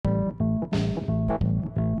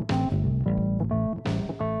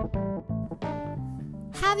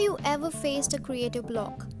Have you ever faced a creative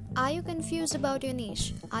block? Are you confused about your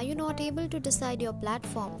niche? Are you not able to decide your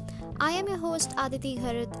platform? I am your host Aditi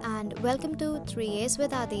Harit and welcome to 3 A's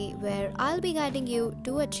with Adi, where I'll be guiding you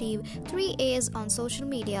to achieve 3 A's on social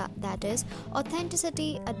media, that is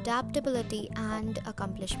authenticity, adaptability and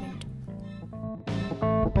accomplishment.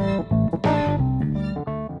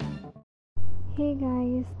 Hey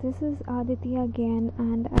guys, this is Aditi again,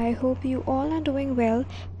 and I hope you all are doing well.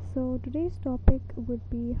 So, today's topic would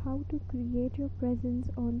be how to create your presence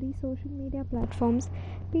on the social media platforms,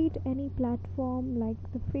 be it any platform like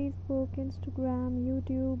the Facebook, Instagram,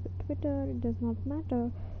 YouTube, Twitter, it does not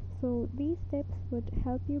matter. So, these steps would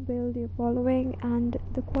help you build your following and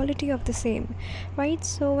the quality of the same, right?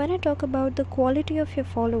 So, when I talk about the quality of your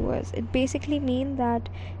followers, it basically means that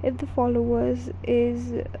if the followers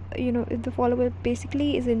is if the follower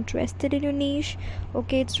basically is interested in your niche,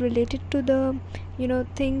 okay, it's related to the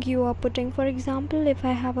thing you are putting. For example, if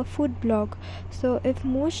I have a food blog, so if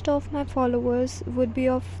most of my followers would be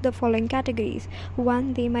of the following categories: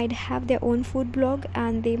 one, they might have their own food blog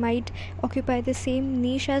and they might occupy the same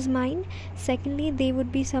niche as mine. Secondly, they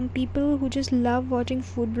would be some people who just love watching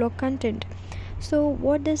food blog content. So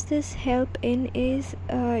what does this help in is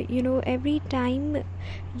every time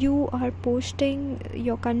you are posting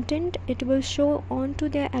your content, it will show onto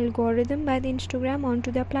their algorithm by the Instagram,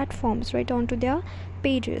 onto their platforms, right, onto their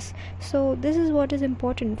pages. So this is what is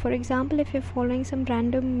important. For example, if you're following some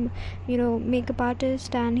random makeup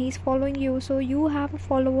artist and he's following you, so you have a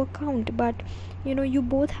follower count, but you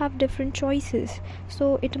both have different choices.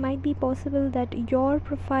 So it might be possible that your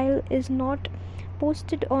profile is not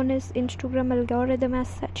posted on his Instagram algorithm as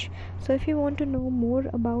such. So if you want to know more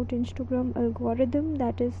about Instagram algorithm,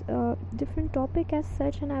 that is a different topic as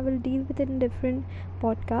such, and I will deal with it in different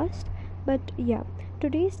podcast. But yeah,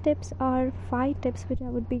 today's tips are 5 tips which I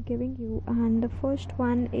would be giving you, and the first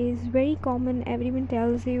one is very common. Everyone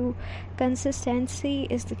tells you consistency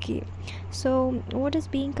is the key. So what is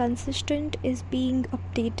being consistent is being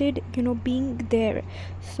updated, being there.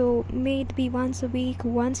 So may it be once a week,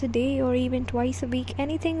 once a day, or even twice a week,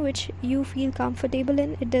 anything which you feel comfortable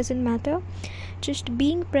in, it doesn't matter. Just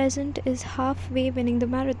being present is halfway winning the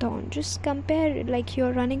marathon. Just compare, like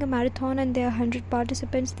you're running a marathon and there are 100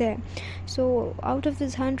 participants there. So out of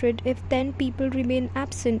this 100, if 10 people remain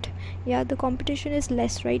absent, the competition is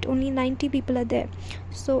less, right? Only 90 people are there.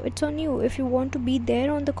 So it's on you if you want to be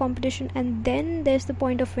there on the competition, and then there's the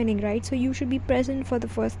point of winning, right? So you should be present for the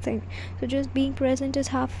first thing. So just being present is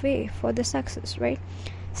halfway for the success, right?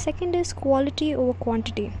 Second is quality over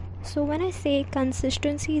quantity. So when I say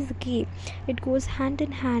consistency is the key, it goes hand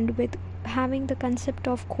in hand with having the concept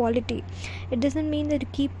of quality. It doesn't mean that you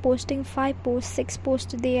keep posting 5 posts, 6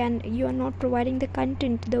 posts a day and you are not providing the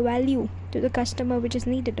content, the value to the customer which is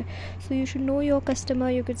needed. So you should know your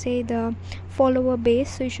customer, you could say the follower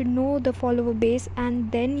base. So you should know the follower base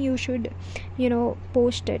and then you should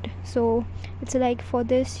post it. So it's like, for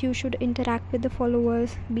this you should interact with the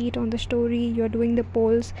followers, be it on the story, you're doing the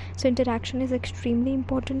polls. So interaction is extremely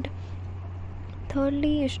important.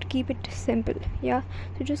 Thirdly, you should keep it simple. So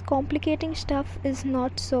just complicating stuff is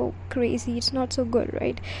not so crazy, it's not so good,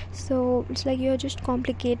 right? So it's like you're just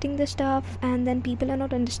complicating the stuff and then people are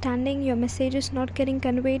not understanding, your message is not getting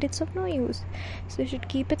conveyed, it's of no use. So you should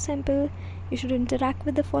keep it simple. You should interact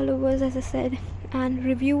with the followers, as I said, and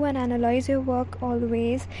review and analyze your work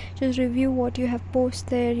always. Just review what you have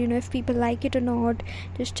posted, if people like it or not.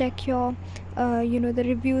 Just check your the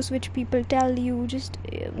reviews which people tell you. Just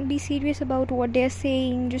be serious about what they're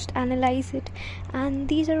saying, just analyze it. And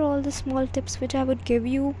these are all the small tips which I would give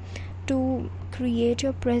you to create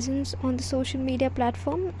your presence on the social media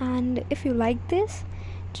platform. And if you like this,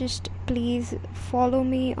 just please follow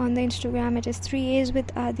me on the Instagram. It is 3 A's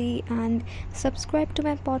with Adi, and subscribe to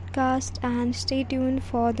my podcast and stay tuned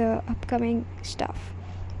for the upcoming stuff.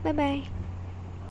 Bye bye.